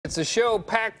It's a show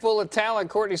packed full of talent.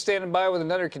 Courtney standing by with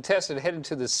another contestant headed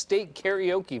to the state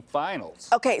karaoke finals.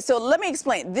 Okay, so let me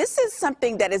explain. This is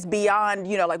something that is beyond,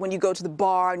 you know, like when you go to the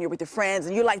bar and you're with your friends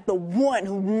and you're like the one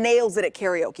who nails it at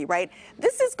karaoke, right?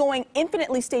 This is going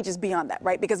infinitely stages beyond that,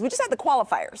 right? Because we just had the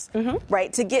qualifiers,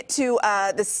 right, to get to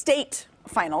the state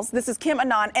finals. This is Kim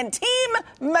Anand and Team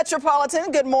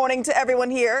Metropolitan. Good morning to everyone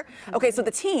here. Okay, so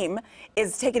the team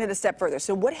is taking it a step further.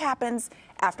 So what happens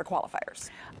after qualifiers?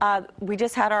 We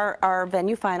just had our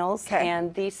venue finals,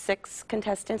 and these 6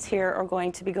 contestants here are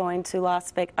going to be going to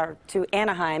to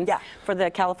Anaheim for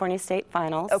the California State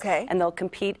Finals. Okay. And they'll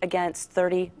compete against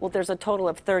 30. Well, there's a total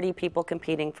of 30 people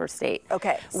competing for state.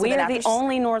 Okay. So we are the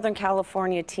only Northern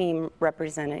California team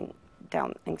representing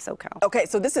down in SoCal. Okay,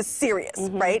 so this is serious,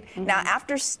 right? Now,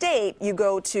 after state, you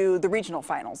go to the regional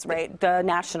finals, right? The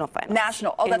national finals.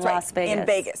 National, oh, that's in right. Las Vegas. In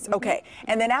Vegas, okay.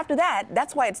 And then after that,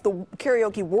 that's why it's the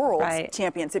Karaoke World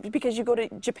Championship, because you go to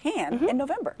Japan in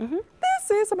November.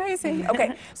 This is amazing.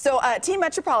 Okay, so Team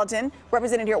Metropolitan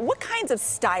represented here. What kinds of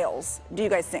styles do you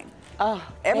guys sing? Oh,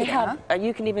 everything,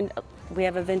 you can even. We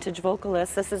have a vintage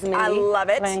vocalist. This is Mindy. I love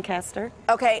it. Lancaster.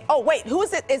 Okay. Oh, wait. Who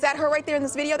is it? Is that her right there in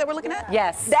this video that we're looking at?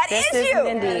 Yes. That is you.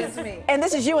 Mindy. That is me. And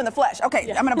this is you in the flesh.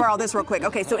 Okay. I'm going to borrow this real quick.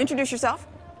 Okay. So introduce yourself.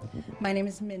 My name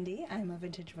is Mindy. I'm a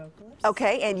vintage vocalist.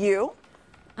 Okay. And you?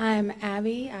 I'm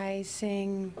Abby. I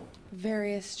sing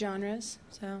various genres.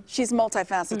 So she's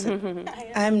multifaceted.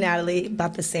 I'm Natalie,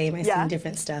 about the same. I sing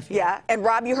different stuff. Yeah. And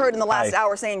Rob, you heard in the last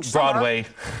hour saying Broadway.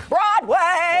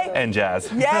 Broadway. And jazz.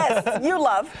 Yes, you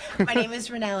love. My name is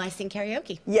Renelle. I sing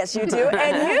karaoke. Yes, you do.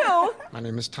 And you? My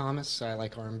name is Thomas. I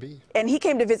like R&B. And he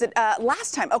came to visit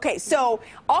last time. Okay, so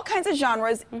all kinds of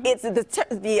genres. It's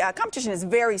the competition is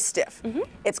very stiff.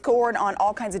 It's scored on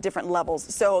all kinds of different levels.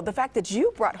 So the fact that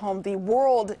you brought home the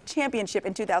World Championship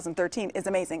in 2013 is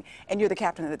amazing, and you're the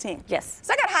captain of the team. Yes.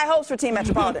 So I got high hopes for Team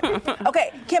Metropolitan.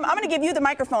 Okay, Kim, I'm going to give you the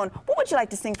microphone. What would you like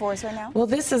to sing for us right now? Well,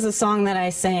 this is a song that I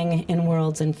sang in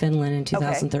Worlds in Finland in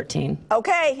 2013.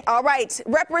 Okay, all right.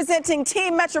 Representing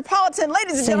Team Metropolitan,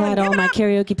 ladies and gentlemen, say hi to all my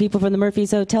karaoke people from the Murphy's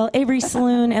Hotel, Avery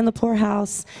Saloon, and the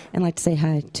Poorhouse. And I'd like to say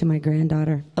hi to my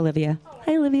granddaughter, Olivia.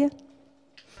 Hi, Olivia.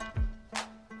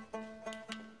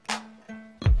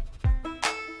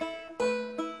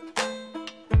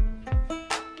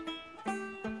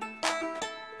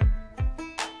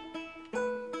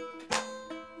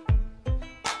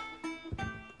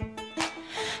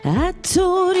 I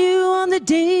told you on the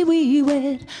day we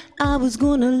wed I was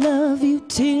gonna love you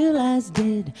till I was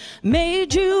dead.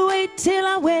 Made you wait till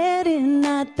our wedding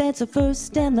night. That's the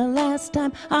first and the last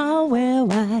time I'll wear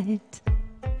white.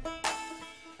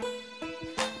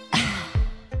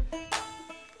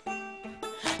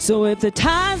 So if the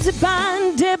ties that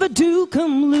bind ever do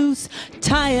come loose,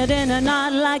 tie it in a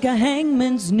knot like a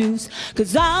hangman's noose.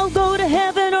 'Cause I'll go to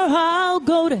heaven or I'll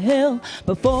go to hell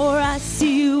before I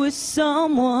see you with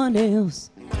someone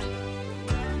else.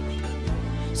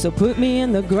 So put me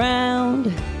in the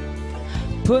ground,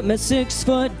 put me 6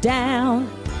 foot down,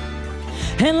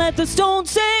 and let the stone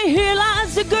say, here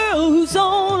lies the girl whose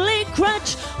only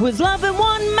crutch was loving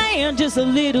one man just a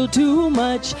little too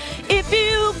much. If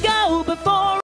you go before